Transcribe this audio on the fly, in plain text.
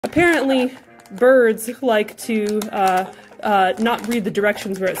Apparently, birds like to not read the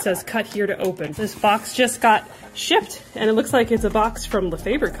directions where it says cut here to open. This box just got shipped, and it looks like it's a box from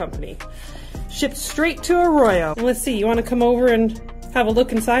Lefebvre Company. Shipped straight to Arroyo. And let's see, you want to come over and have a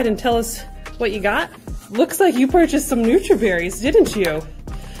look inside and tell us what you got? Looks like you purchased some Nutriberries, didn't you?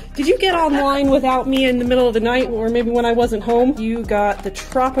 Did you get online without me in the middle of the night, or maybe when I wasn't home? You got the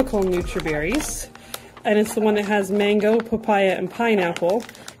tropical Nutriberries, and it's the one that has mango, papaya, and pineapple.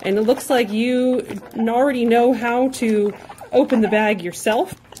 And it looks like you already know how to open the bag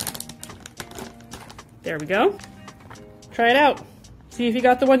yourself. There we go. Try it out. See if you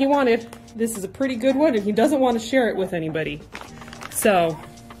got the one you wanted. This is a pretty good one, and he doesn't want to share it with anybody. So,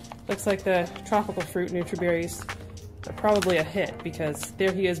 looks like the tropical fruit Nutriberries are probably a hit, because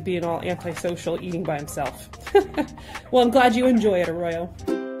there he is being all antisocial, eating by himself. Well, I'm glad you enjoy it, Arroyo.